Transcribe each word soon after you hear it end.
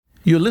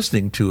You're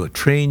listening to a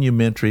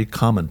Trainumentary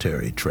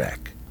commentary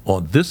track.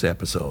 On this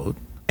episode,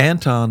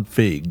 Anton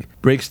Fig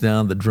breaks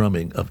down the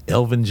drumming of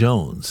Elvin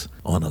Jones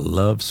on A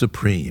Love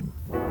Supreme.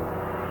 Okay,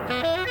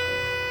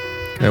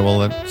 well,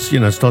 that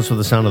starts with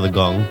the sound of the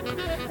gong,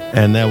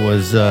 and that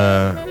was,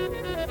 I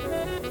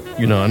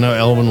know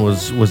Elvin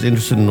was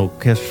interested in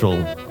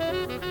orchestral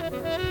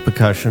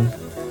percussion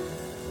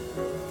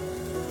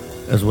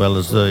as well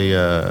as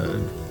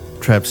the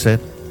trap set,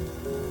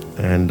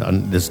 and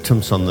there's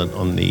tims on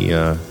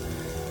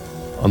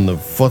the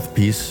fourth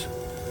piece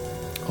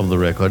of the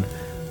record.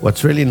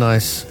 What's really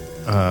nice,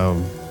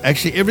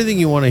 actually everything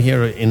you want to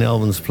hear in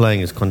Elvin's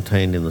playing is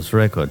contained in this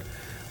record.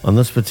 On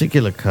this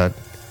particular cut,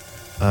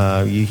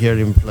 you hear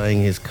him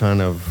playing his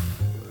kind of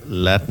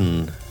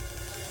Latin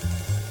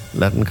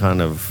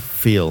kind of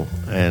feel,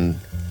 and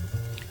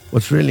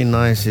what's really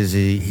nice is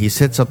he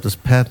sets up this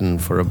pattern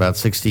for about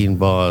 16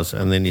 bars,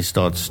 and then he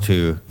starts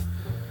to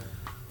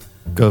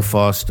go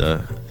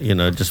faster,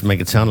 just make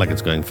it sound like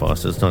it's going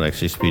faster. It's not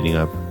actually speeding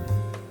up.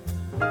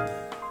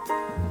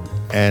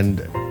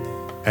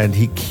 And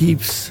he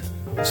keeps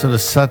sort of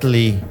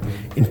subtly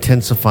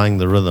intensifying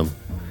the rhythm,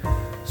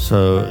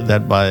 so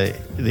that by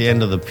the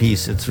end of the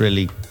piece, it's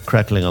really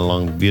crackling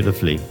along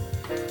beautifully.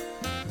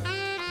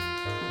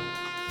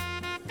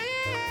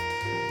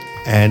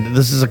 And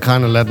this is a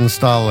kind of Latin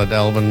style that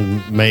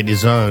Elvin made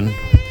his own.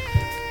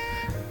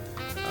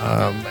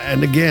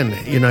 And again,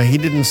 he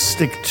didn't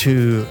stick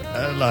to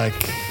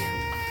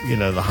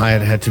the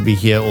hi-hat had to be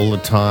here all the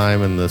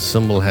time and the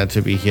cymbal had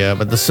to be here,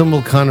 but the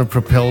cymbal kind of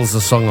propels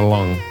the song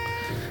along,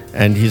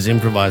 and he's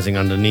improvising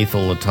underneath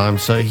all the time.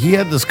 So he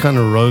had this kind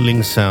of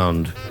rolling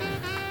sound,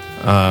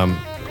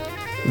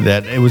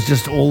 that it was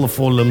just all the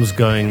four limbs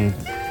going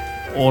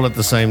all at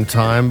the same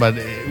time, but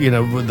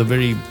with a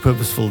very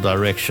purposeful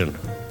direction.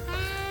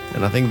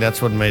 And I think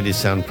that's what made it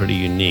sound pretty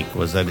unique,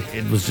 was that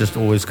it was just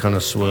always kind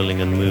of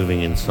swirling and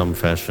moving in some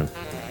fashion.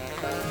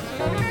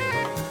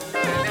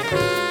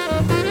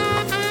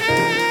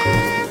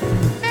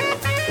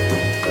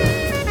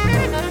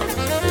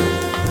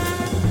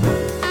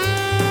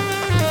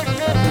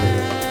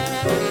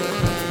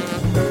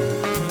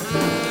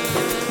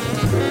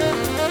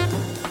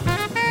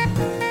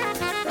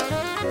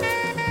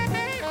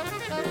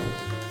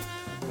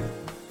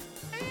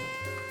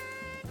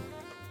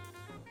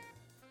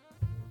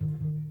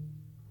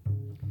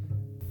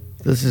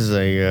 This is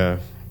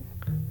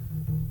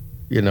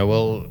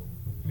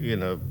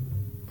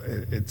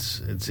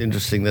it's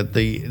interesting that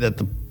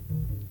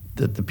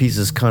the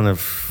pieces kind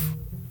of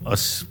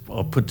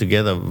are put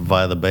together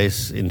via the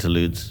bass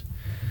interludes,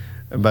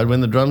 but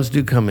when the drums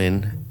do come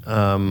in,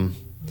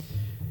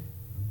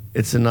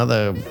 it's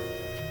another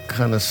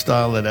kind of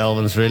style that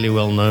Elvin's really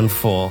well known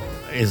for,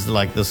 is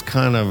like this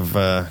kind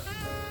of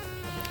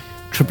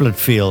triplet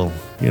feel,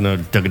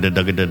 dugga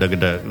dugga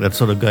dugga, that's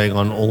sort of going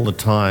on all the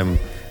time,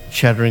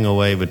 chattering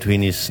away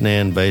between his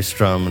snare and bass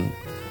drum and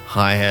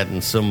hi-hat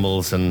and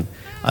cymbals. And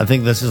I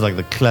think this is like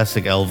the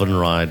classic Elvin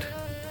ride,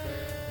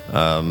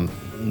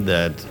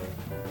 that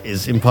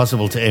is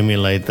impossible to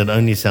emulate, that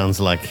only sounds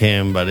like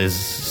him but is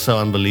so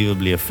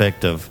unbelievably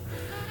effective,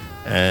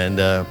 and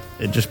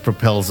it just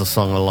propels the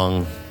song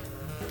along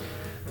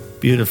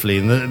beautifully.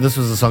 And this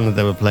was the song that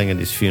they were playing at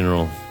his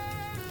funeral,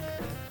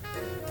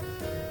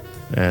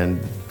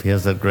 and he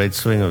has that great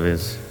swing of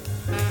his.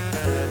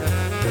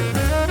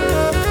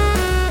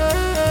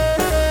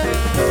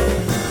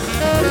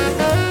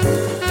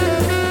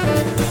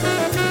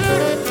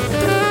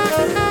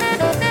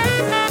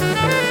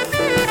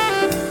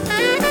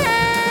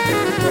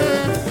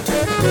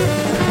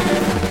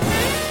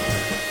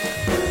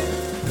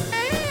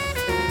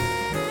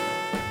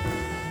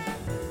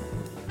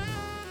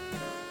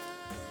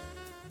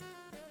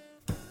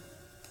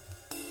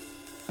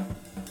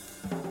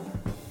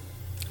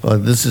 Well,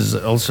 this is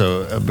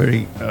also a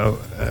very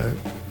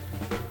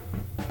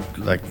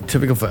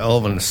typical for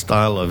Elvin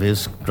style of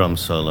his drum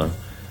solo.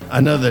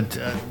 I know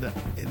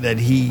that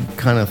he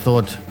kind of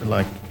thought,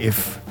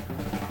 if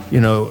you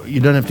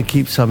don't have to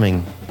keep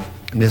something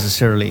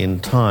necessarily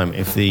in time.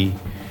 If the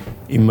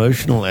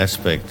emotional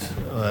aspect,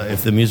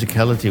 if the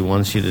musicality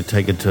wants you to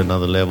take it to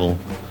another level,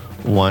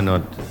 why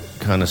not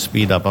kind of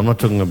speed up? I'm not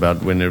talking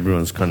about when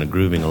everyone's kind of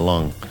grooving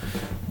along,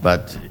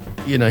 but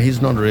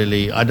he's not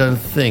really, I don't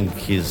think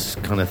he's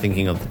kind of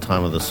thinking of the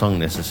time of the song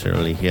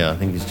necessarily here. I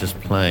think he's just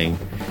playing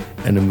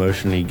and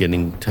emotionally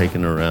getting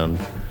taken around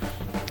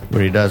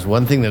where he does.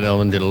 One thing that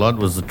Elvin did a lot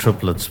was the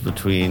triplets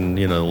between,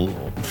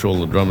 I'm sure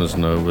all the drummers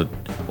know, but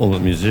all the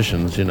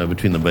musicians,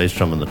 between the bass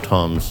drum and the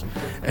toms.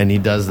 And he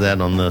does that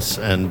on this,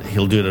 and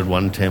he'll do it at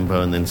one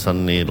tempo, and then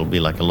suddenly it'll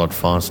be like a lot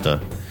faster.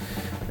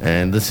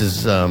 And this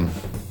is,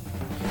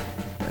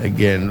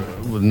 again,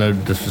 with no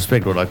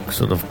disrespect, what I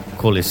sort of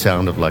call his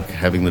sound of like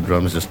having the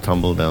drums just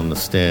tumble down the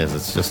stairs.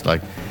 It's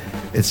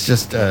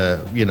just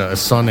a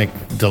sonic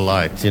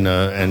delight,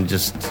 and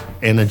just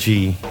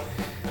energy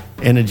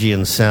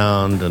and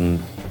sound and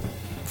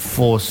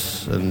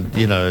force, and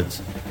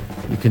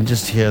you can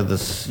just hear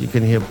this. You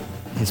can hear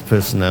his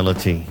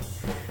personality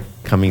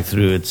coming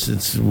through.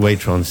 It's way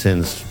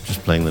transcends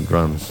just playing the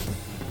drums.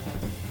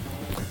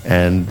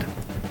 And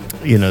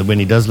you know, when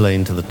he does lay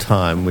into the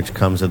time, which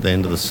comes at the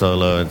end of the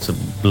solo, it's a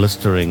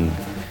blistering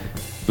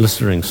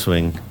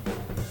swing,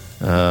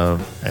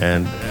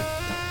 and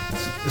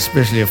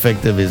especially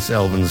effective is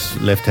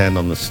Elvin's left hand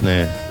on the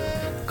snare,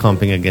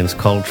 comping against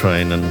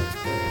Coltrane, and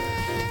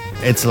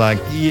it's like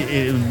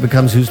it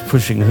becomes who's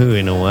pushing who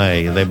in a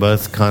way. They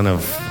both kind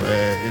of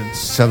it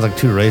sounds like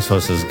two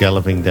racehorses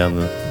galloping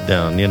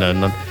down, you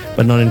know,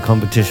 but not in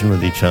competition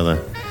with each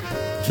other,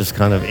 just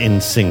kind of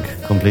in sync,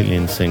 completely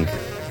in sync.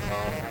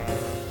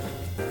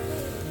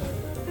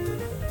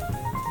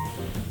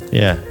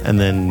 Yeah, and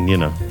then, you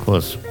know, of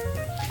course,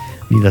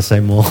 need I say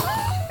more?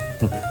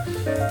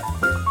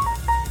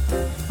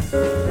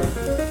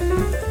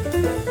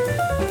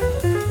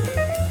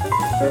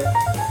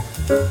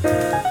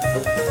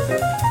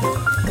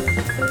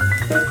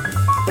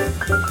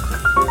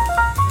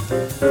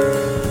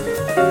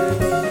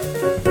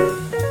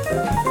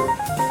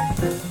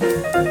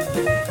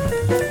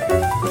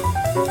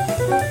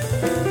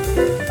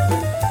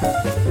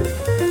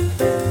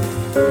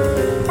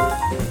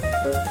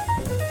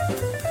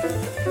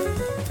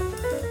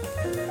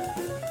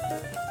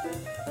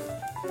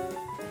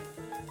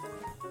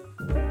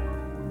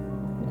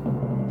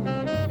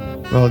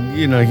 Well,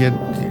 you know,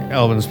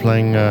 Alvin's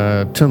playing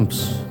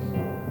timps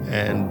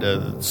and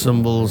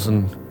cymbals,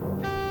 and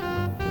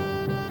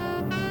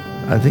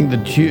I think the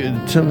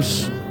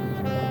timps,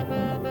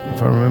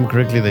 if I remember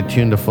correctly, they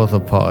tuned a fourth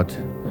apart,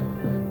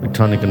 with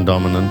tonic and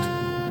dominant,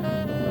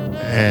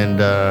 and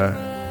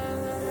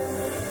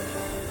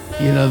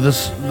you know,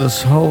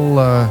 this whole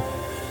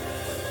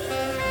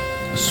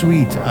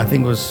suite, I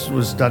think,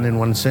 was done in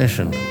one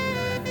session.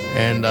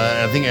 And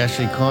I think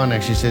Ashley Kahn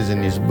actually says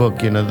in his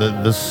book, you know,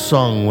 that this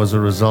song was a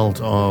result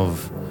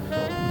of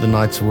the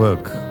night's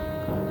work.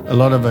 A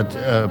lot of it,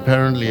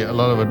 apparently, a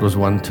lot of it was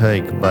one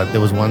take, but there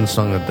was one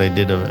song that they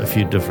did a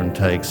few different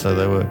takes. So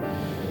they were,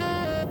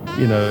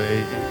 you know,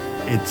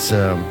 it's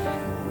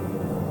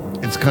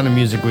kind of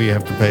music where you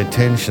have to pay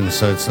attention.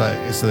 So it's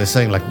like, so they're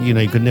saying, like, you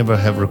know, you could never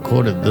have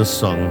recorded this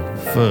song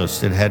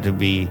first. It had to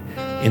be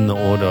in the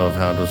order of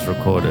how it was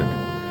recorded.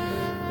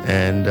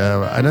 And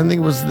I don't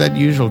think it was that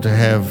usual to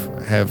have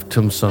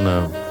timps on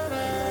a.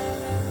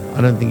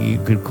 I don't think you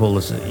could call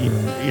this,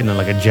 you know,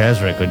 like a jazz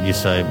record, you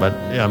say. But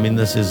I mean,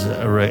 this is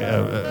a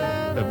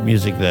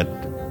music that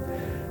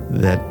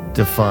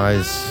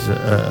defies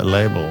a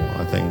label.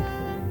 I think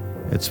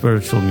it's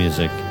spiritual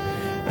music.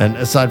 And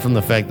aside from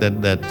the fact that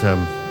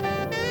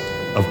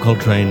of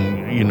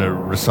Coltrane, you know,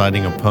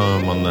 reciting a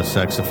poem on the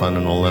saxophone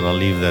and all that, I'll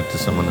leave that to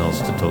someone else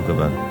to talk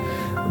about.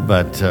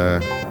 But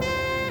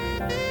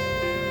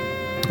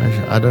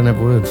I don't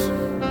have words.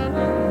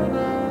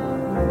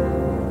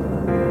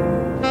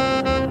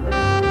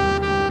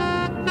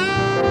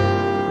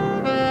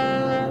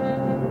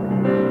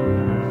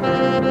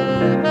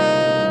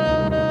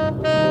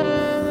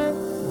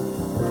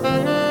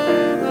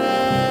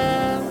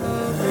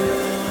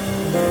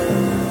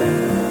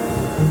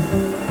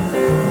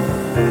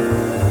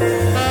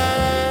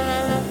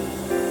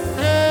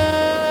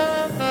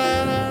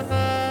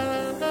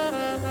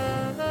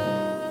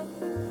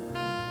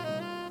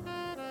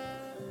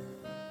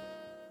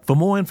 For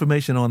more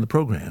information on the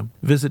program,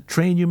 visit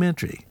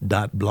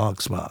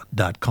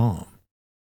trainumentary.blogspot.com.